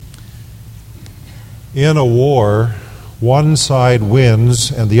In a war, one side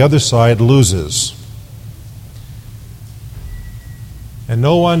wins and the other side loses. And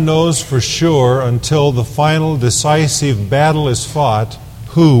no one knows for sure until the final decisive battle is fought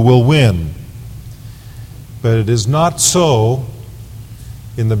who will win. But it is not so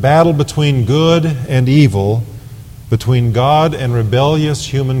in the battle between good and evil, between God and rebellious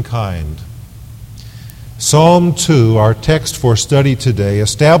humankind. Psalm 2, our text for study today,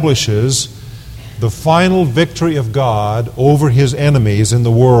 establishes the final victory of God over His enemies in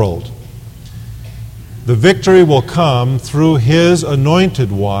the world. The victory will come through His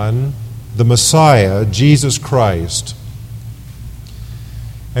anointed one, the Messiah, Jesus Christ.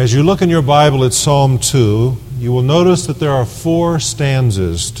 As you look in your Bible at Psalm 2, you will notice that there are 4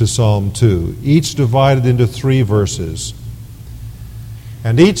 stanzas to Psalm 2, each divided into 3 verses.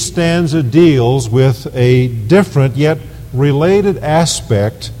 And each stanza deals with a different yet related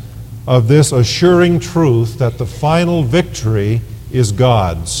aspect of this assuring truth that the final victory is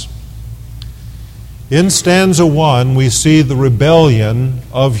God's. In stanza 1, we see the rebellion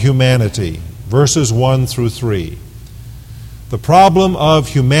of humanity, verses 1 through 3. The problem of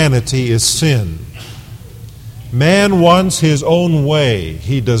humanity is sin. Man wants his own way.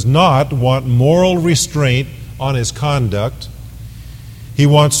 He does not want moral restraint on his conduct. He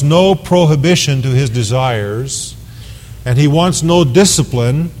wants no prohibition to his desires, and he wants no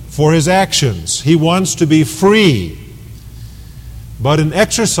discipline for his actions. He wants to be free. But in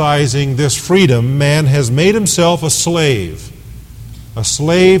exercising this freedom, man has made himself a slave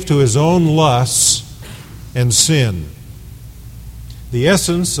to his own lusts and sin. The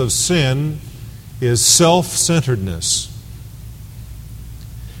essence of sin is self-centeredness.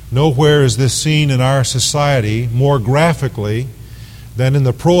 Nowhere is this seen in our society more graphically than in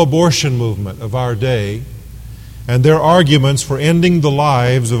the pro-abortion movement of our day and their arguments for ending the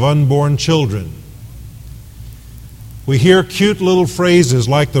lives of unborn children. We hear cute little phrases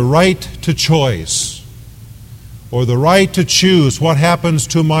like the right to choice or the right to choose what happens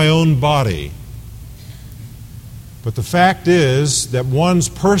to my own body. But the fact is that one's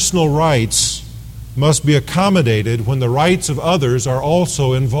personal rights must be accommodated when the rights of others are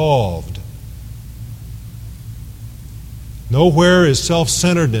also involved. Nowhere is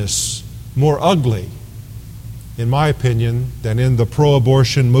self-centeredness more ugly, in my opinion, than in the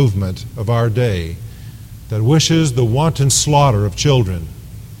pro-abortion movement of our day that wishes the wanton slaughter of children.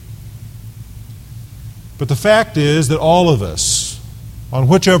 But the fact is that all of us, on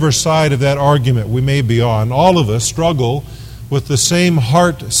whichever side of that argument we may be on, all of us struggle with the same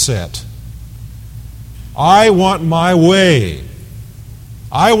heart set. I want my way.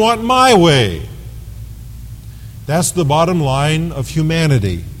 I want my way. That's the bottom line of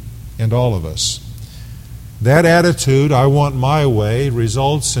humanity and all of us. That attitude, I want my way,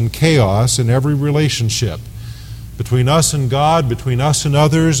 results in chaos in every relationship between us and God, between us and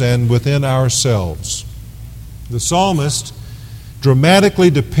others, and within ourselves. The psalmist dramatically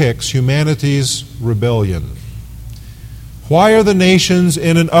depicts humanity's rebellion. Why are the nations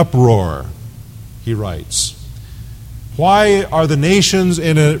in an uproar? He writes. Why are the nations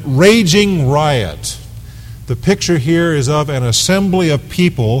in a raging riot? The picture here is of an assembly of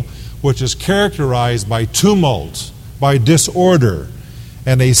people which is characterized by tumult, by disorder,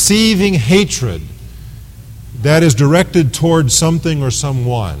 and a seething hatred that is directed toward something or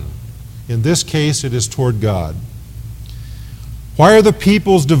someone. In this case, it is toward God. Why are the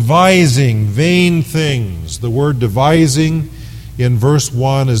peoples devising vain things? The word devising in verse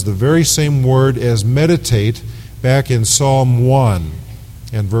 1 is the very same word as meditate back in Psalm 1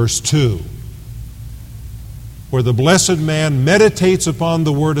 and verse 2. Where the blessed man meditates upon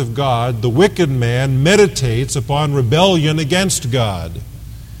the Word of God, the wicked man meditates upon rebellion against God.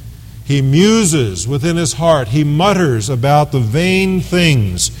 He muses within his heart. He mutters about the vain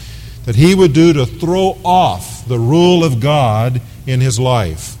things that he would do to throw off the rule of God in his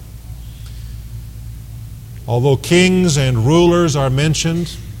life. Although kings and rulers are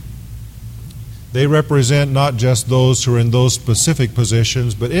mentioned, they represent not just those who are in those specific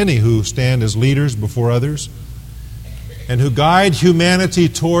positions, but any who stand as leaders before others and who guide humanity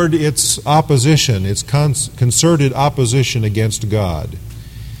toward its opposition, its concerted opposition against God.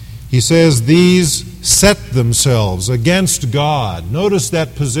 He says these set themselves against God. Notice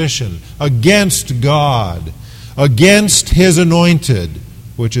that position, against God, against His anointed,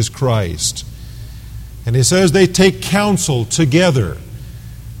 which is Christ. And he says they take counsel together.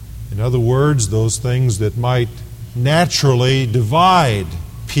 In other words, those things that might naturally divide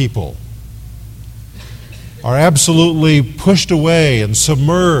people are absolutely pushed away and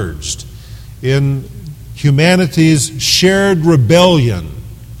submerged in humanity's shared rebellion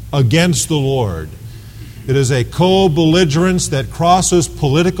against the Lord. It is a co-belligerence that crosses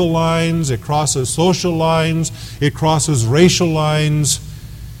political lines, it crosses social lines, it crosses racial lines.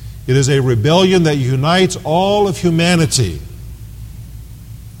 It is a rebellion that unites all of humanity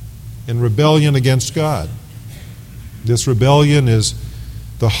in rebellion against God. This rebellion is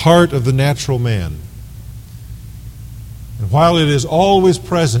the heart of the natural man. And while it is always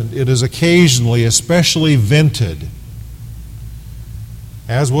present, it is occasionally especially vented,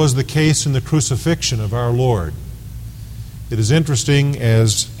 as was the case in the crucifixion of our Lord. It is interesting,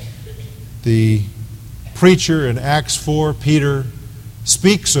 as the preacher in Acts 4, Peter,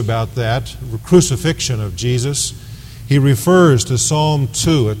 speaks about that crucifixion of Jesus. He refers to Psalm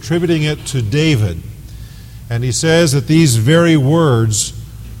 2, attributing it to David. And he says that these very words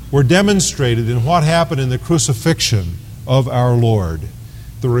were demonstrated in what happened in the crucifixion of our Lord.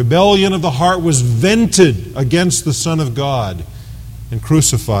 The rebellion of the heart was vented against the Son of God and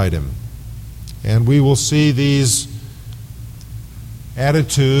crucified him. And we will see these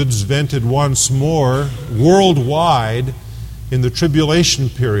attitudes vented once more worldwide in the tribulation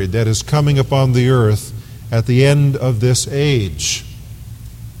period that is coming upon the earth at the end of this age.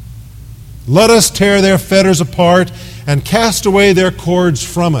 Let us tear their fetters apart and cast away their cords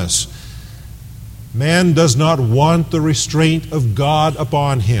from us. Man does not want the restraint of God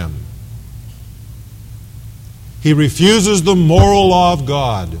upon him. He refuses the moral law of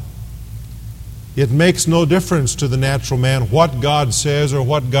God. It makes no difference to the natural man what God says or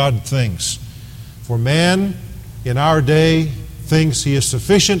what God thinks. For man in our day thinks he is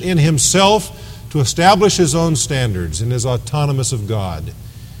sufficient in himself to establish his own standards and is autonomous of God.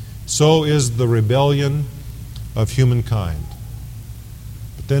 So is the rebellion of humankind.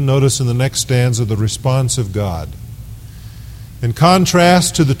 But then notice in the next stanza the response of God. In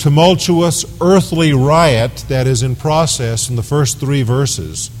contrast to the tumultuous earthly riot that is in process in the first 3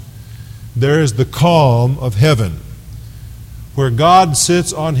 verses, there is the calm of heaven, where God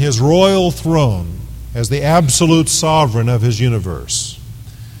sits on his royal throne as the absolute sovereign of his universe.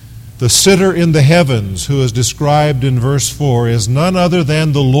 The sitter in the heavens, who is described in verse 4, is none other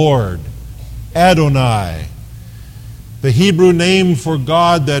than the Lord, Adonai, the Hebrew name for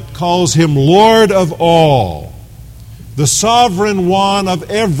God that calls him Lord of all, the sovereign one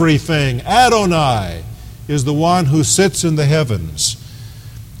of everything. Adonai is the one who sits in the heavens.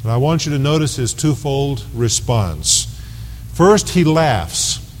 And I want you to notice his twofold response. First, he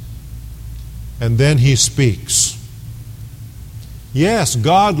laughs, and then he speaks. Yes,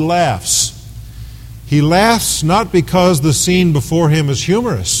 God laughs. He laughs not because the scene before him is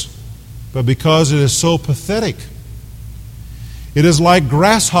humorous, but because it is so pathetic. It is like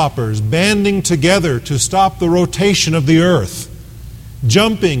grasshoppers banding together to stop the rotation of the earth,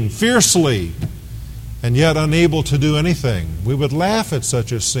 jumping fiercely, and yet unable to do anything. We would laugh at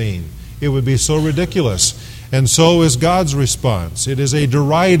such a scene. It would be so ridiculous. And so is God's response. It is a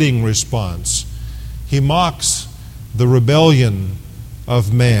deriding response. He mocks the rebellion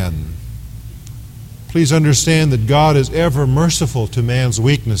of man. Please understand that God is ever merciful to man's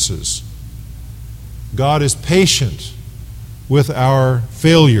weaknesses. God is patient with our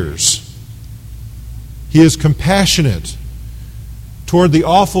failures. He is compassionate toward the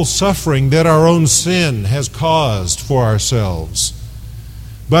awful suffering that our own sin has caused for ourselves.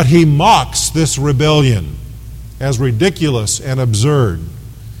 But he mocks this rebellion as ridiculous and absurd.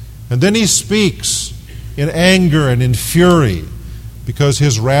 And then he speaks in anger and in fury, because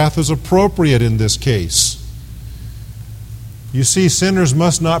his wrath is appropriate in this case. You see, sinners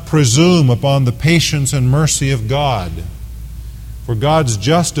must not presume upon the patience and mercy of God, for God's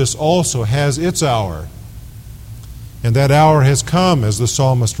justice also has its hour. And that hour has come, as the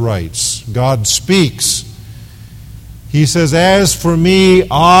psalmist writes. God speaks. He says, "As for me,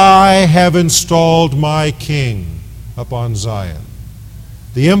 I have installed my king upon Zion."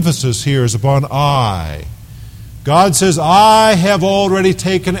 The emphasis here is upon I. God says, I have already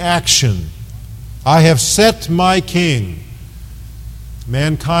taken action. I have set my king.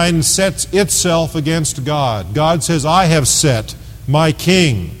 Mankind sets itself against God. God says, I have set my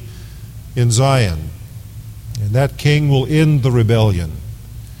king in Zion. And that king will end the rebellion.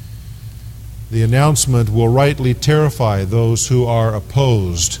 The announcement will rightly terrify those who are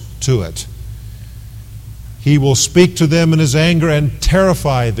opposed to it. He will speak to them in his anger and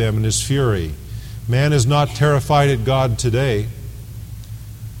terrify them in his fury. Man is not terrified at God today,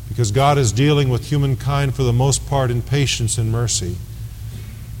 because God is dealing with humankind for the most part in patience and mercy.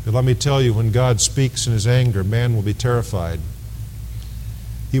 But let me tell you, when God speaks in his anger, man will be terrified.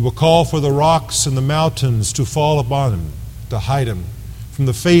 He will call for the rocks and the mountains to fall upon him, to hide him from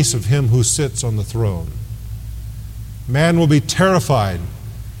the face of him who sits on the throne. Man will be terrified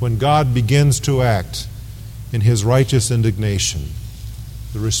when God begins to act. in His righteous indignation.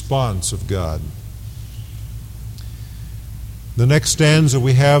 The response of God. The next stanza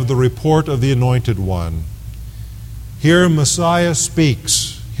we have the report of the Anointed One. Here Messiah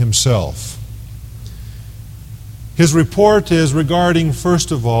speaks Himself. His report is regarding,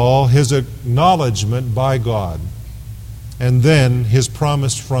 first of all, His acknowledgement by God, and then His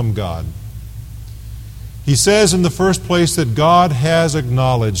promise from God. He says in the first place that God has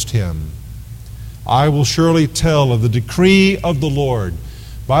acknowledged Him. I will surely tell of the decree of the Lord.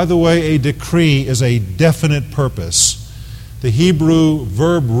 By the way, a decree is a definite purpose. The Hebrew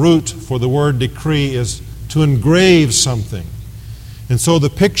verb root for the word decree is to engrave something. And so the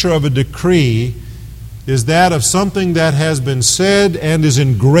picture of a decree is that of something that has been said and is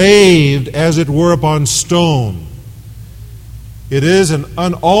engraved, as it were, upon stone. It is an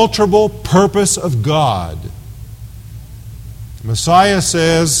unalterable purpose of God. Messiah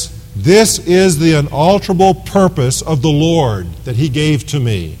says, this is the unalterable purpose of the Lord that He gave to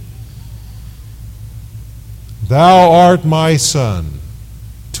me. Thou art my Son.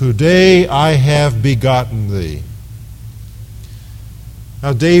 Today I have begotten thee.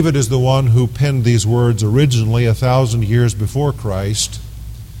 Now David is the one who penned these words originally 1,000 years before Christ.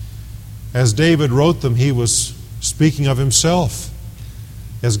 As David wrote them, he was speaking of himself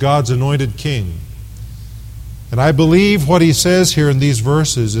as God's anointed king. And I believe what he says here in these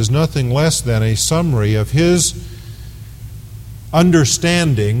verses is nothing less than a summary of his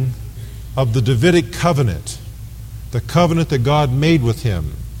understanding of the Davidic covenant, the covenant that God made with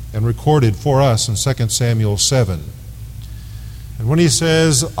him and recorded for us in 2 Samuel 7. And when he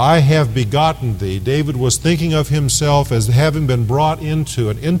says, I have begotten thee, David was thinking of himself as having been brought into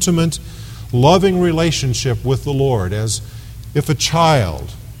an intimate, loving relationship with the Lord, as if a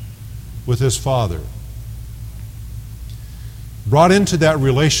child with his father. Brought into that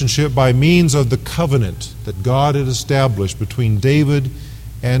relationship by means of the covenant that God had established between David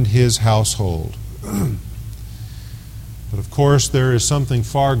and his household. But of course, there is something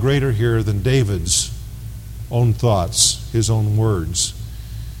far greater here than David's own thoughts, his own words.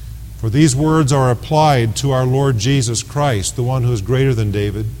 For these words are applied to our Lord Jesus Christ, the one who is greater than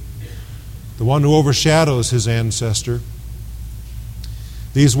David, the one who overshadows his ancestor.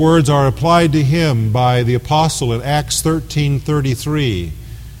 These words are applied to him by the apostle in Acts 13:33,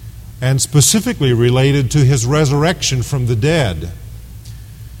 and specifically related to his resurrection from the dead.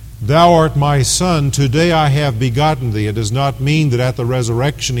 Thou art my Son, today I have begotten thee. It does not mean that at the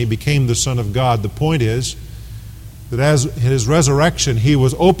resurrection he became the Son of God. The point is that as in his resurrection he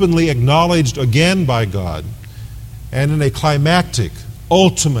was openly acknowledged again by God, and in a climactic,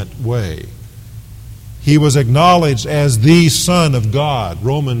 ultimate way. He was acknowledged as the Son of God.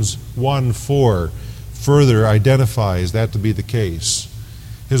 Romans 1:4 further identifies that to be the case.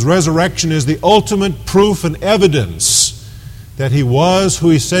 His resurrection is the ultimate proof and evidence that he was who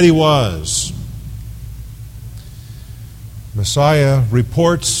he said he was. Messiah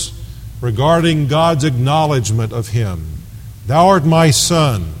reports regarding God's acknowledgement of him. Thou art my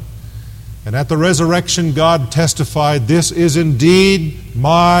Son. And at the resurrection, God testified, this is indeed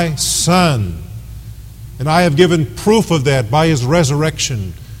my Son. And I have given proof of that by his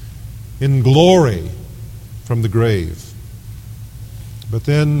resurrection in glory from the grave. But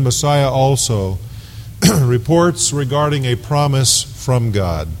then Messiah also reports regarding a promise from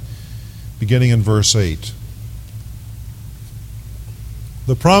God, beginning in verse 8.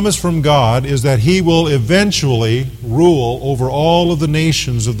 The promise from God is that he will eventually rule over all of the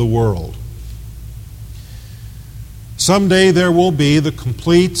nations of the world. Someday there will be the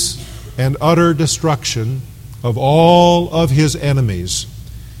complete and utter destruction of all of his enemies,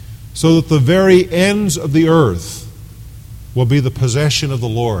 so that the very ends of the earth will be the possession of the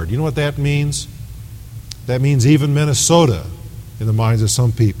Lord. You know what that means? That means even Minnesota, in the minds of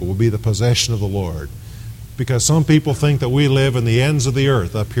some people, will be the possession of the Lord. Because some people think that we live in the ends of the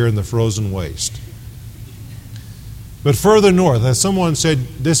earth up here in the frozen waste. But further north, as someone said,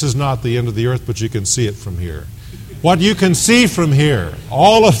 this is not the end of the earth, but you can see it from here. What you can see from here,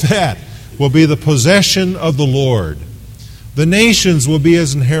 all of that will be the possession of the Lord. The nations will be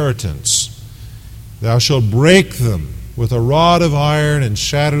his inheritance. Thou shalt break them with a rod of iron and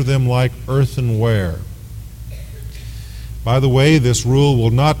shatter them like earthenware. By the way, this rule will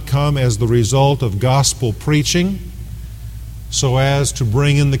not come as the result of gospel preaching, so as to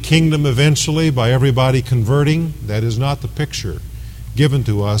bring in the kingdom eventually by everybody converting. That is not the picture given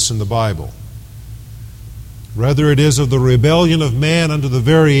to us in the Bible. Rather, it is of the rebellion of man unto the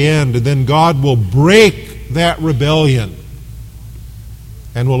very end, and then God will break that rebellion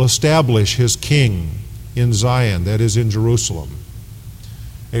and will establish his king in Zion, that is in Jerusalem.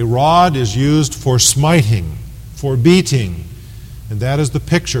 A rod is used for smiting, for beating, and that is the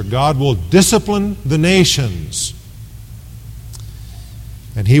picture. God will discipline the nations,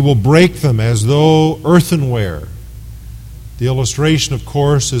 and He will break them as though earthenware. The illustration, of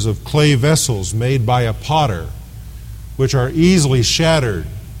course, is of clay vessels made by a potter, which are easily shattered.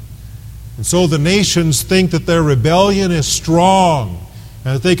 And so the nations think that their rebellion is strong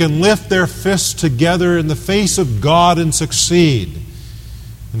and that they can lift their fists together in the face of God and succeed.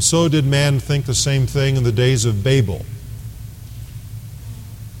 And so did man think the same thing in the days of Babel.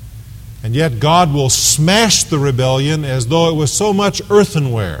 And yet God will smash the rebellion as though it was so much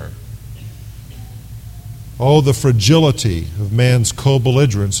earthenware. Oh, the fragility of man's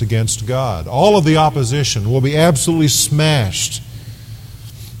co-belligerence against God. All of the opposition will be absolutely smashed.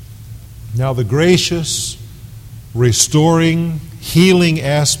 Now, the gracious, restoring, healing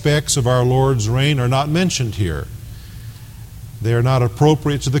aspects of our Lord's reign are not mentioned here. They are not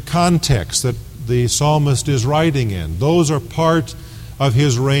appropriate to the context that the psalmist is writing in. Those are part of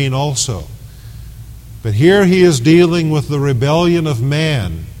His reign also. But here He is dealing with the rebellion of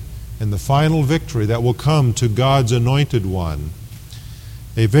man and the final victory that will come to God's Anointed One.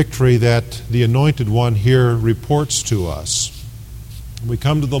 A victory that the Anointed One here reports to us. We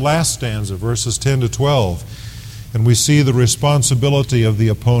come to the last stanza, verses 10 to 12, and we see the responsibility of the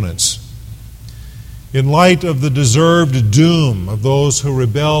opponents. In light of the deserved doom of those who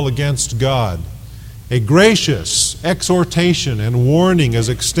rebel against God, a gracious exhortation and warning is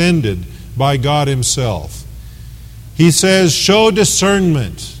extended by God Himself. He says, show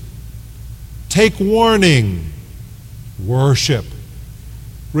discernment, take warning, worship,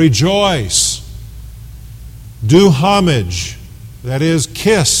 rejoice, do homage, that is,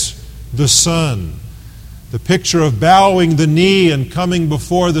 kiss the Son. The picture of bowing the knee and coming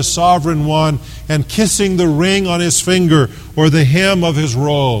before the Sovereign One and kissing the ring on His finger or the hem of His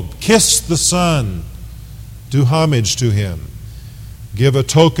robe. Kiss the Son. Do homage to Him. Give a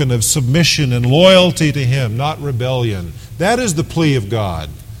token of submission and loyalty to Him, not rebellion. That is the plea of God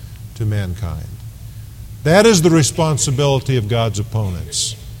to mankind. That is the responsibility of God's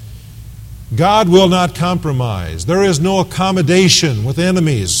opponents. God will not compromise. There is no accommodation with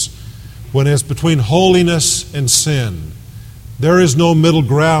enemies when it's between holiness and sin. There is no middle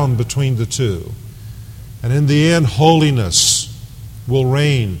ground between the two. And in the end, holiness will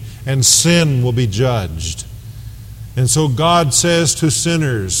reign and sin will be judged. And so God says to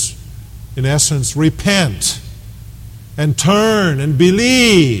sinners, in essence, repent and turn and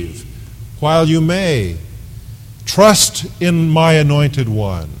believe while you may. Trust in my Anointed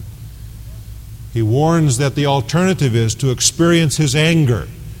One. He warns that the alternative is to experience His anger,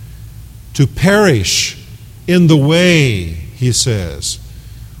 to perish in the way, he says,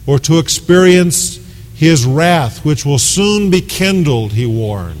 or to experience His wrath, which will soon be kindled, he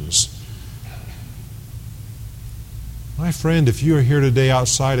warns. My friend, if you are here today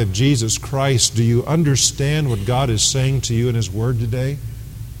outside of Jesus Christ, do you understand what God is saying to you in His Word today?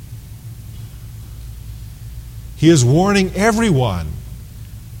 He is warning everyone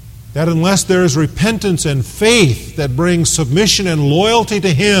that unless there is repentance and faith that brings submission and loyalty to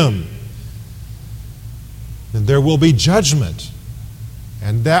Him, then there will be judgment.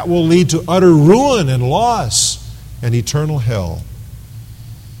 And that will lead to utter ruin and loss and eternal hell.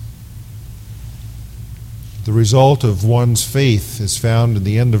 The result of one's faith is found in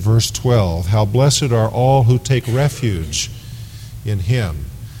the end of verse 12. How blessed are all who take refuge in Him.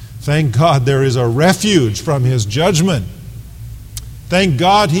 Thank God there is a refuge from His judgment. Thank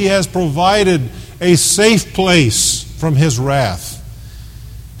God He has provided a safe place from His wrath.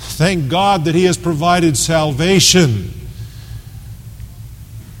 Thank God that He has provided salvation.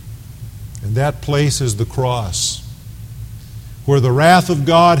 And that place is the cross, where the wrath of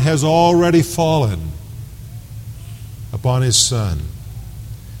God has already fallen upon His Son.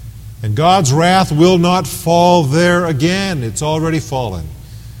 And God's wrath will not fall there again. It's already fallen.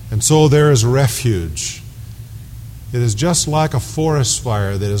 And so there is refuge. It is just like a forest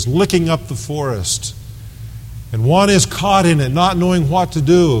fire that is licking up the forest. And one is caught in it, not knowing what to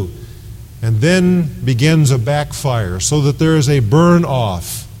do. And then begins a backfire, so that there is a burn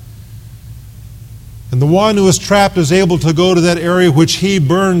off. And the one who is trapped is able to go to that area which he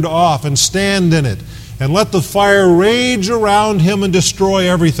burned off and stand in it and let the fire rage around him and destroy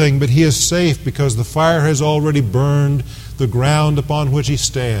everything. But he is safe because the fire has already burned the ground upon which he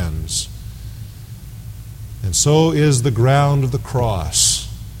stands. And so is the ground of the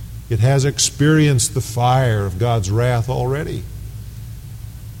cross. It has experienced the fire of God's wrath already.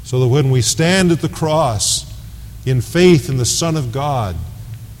 So that when we stand at the cross in faith in the Son of God,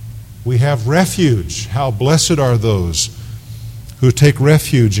 we have refuge. How blessed are those who take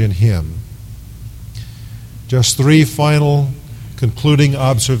refuge in Him. Just 3 final concluding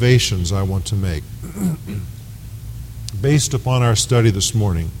observations I want to make based upon our study this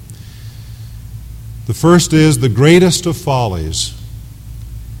morning. The first is, the greatest of follies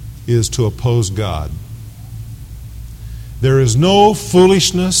is to oppose God. There is no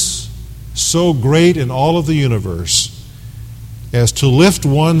foolishness so great in all of the universe as to lift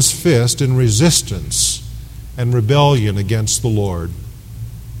one's fist in resistance and rebellion against the Lord.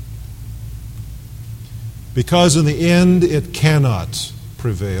 Because in the end it cannot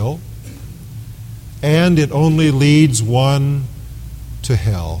prevail, and it only leads one to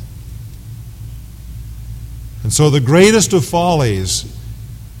hell. And so the greatest of follies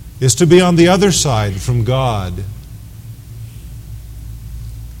is to be on the other side from God.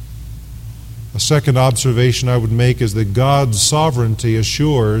 A second observation I would make is that God's sovereignty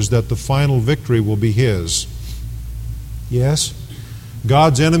assures that the final victory will be His. Yes,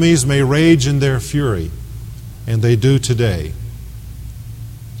 God's enemies may rage in their fury, and they do today.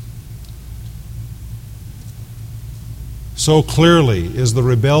 So clearly is the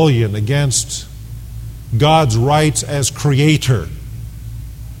rebellion against God's rights as creator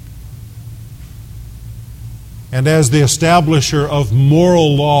and as the establisher of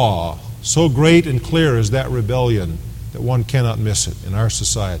moral law. So great and clear is that rebellion that one cannot miss it in our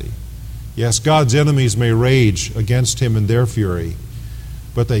society. Yes, God's enemies may rage against Him in their fury,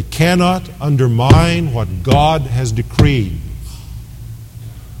 but they cannot undermine what God has decreed.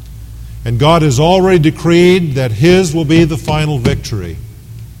 And God has already decreed that His will be the final victory.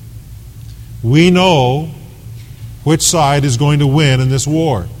 We know which side is going to win in this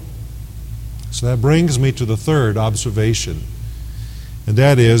war. So that brings me to the third observation, and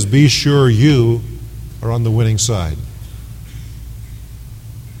that is, be sure you are on the winning side.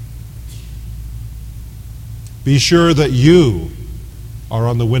 Be sure that you are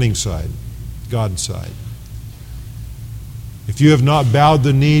on the winning side, God's side. If you have not bowed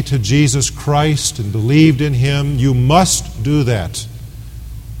the knee to Jesus Christ and believed in Him, you must do that,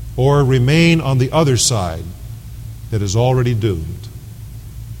 or remain on the other side that is already doomed.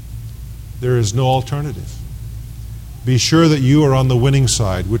 There is no alternative. Be sure that you are on the winning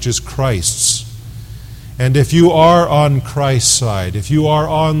side, which is Christ's. And if you are on Christ's side, if you are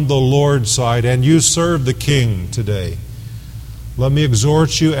on the Lord's side, and you serve the King today, let me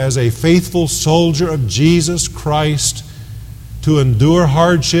exhort you as a faithful soldier of Jesus Christ to endure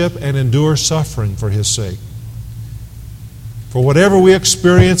hardship and endure suffering for His sake. For whatever we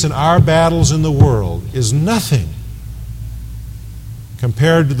experience in our battles in the world is nothing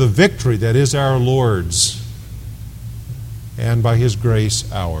compared to the victory that is our Lord's, and by His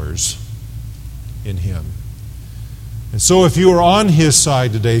grace ours in Him. And so if you are on His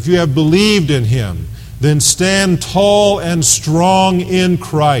side today, if you have believed in Him, then stand tall and strong in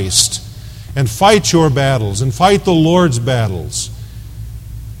Christ and fight your battles and fight the Lord's battles.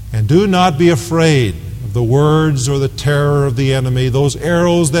 And do not be afraid of the words or the terror of the enemy, those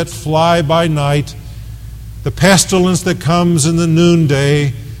arrows that fly by night, the pestilence that comes in the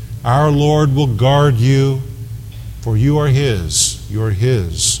noonday. Our Lord will guard you, for you are His. You are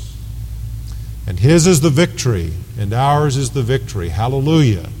His. And His is the victory, and ours is the victory.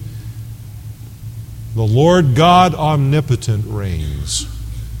 Hallelujah. The Lord God omnipotent reigns.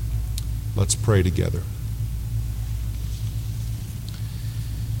 Let's pray together.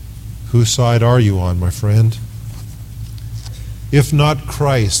 Whose side are you on, my friend? If not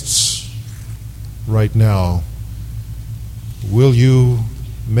Christ's right now, will you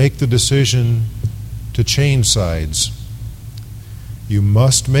make the decision to change sides? You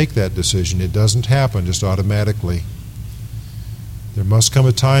must make that decision. It doesn't happen just automatically. There must come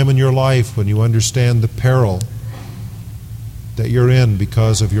a time in your life when you understand the peril that you're in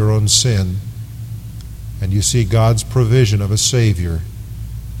because of your own sin, and you see God's provision of a Savior.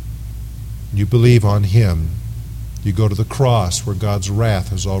 You believe on Him. You go to the cross where God's wrath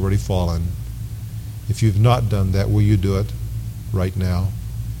has already fallen. If you've not done that, will you do it right now?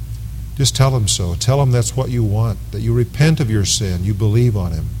 Just tell Him so. Tell Him that's what you want, that you repent of your sin, you believe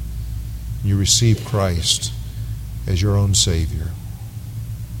on Him, and you receive Christ as your own Savior.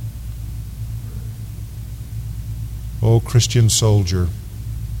 Oh, Christian soldier,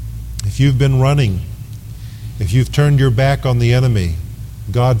 if you've been running, if you've turned your back on the enemy,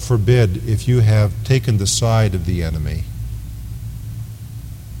 God forbid if you have taken the side of the enemy,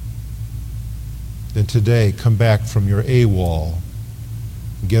 then today come back from your AWOL,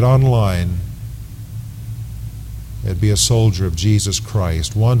 get online, and be a soldier of Jesus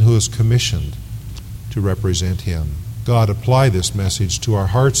Christ, one who is commissioned to represent Him. God, apply this message to our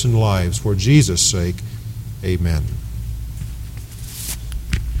hearts and lives for Jesus' sake. Amen.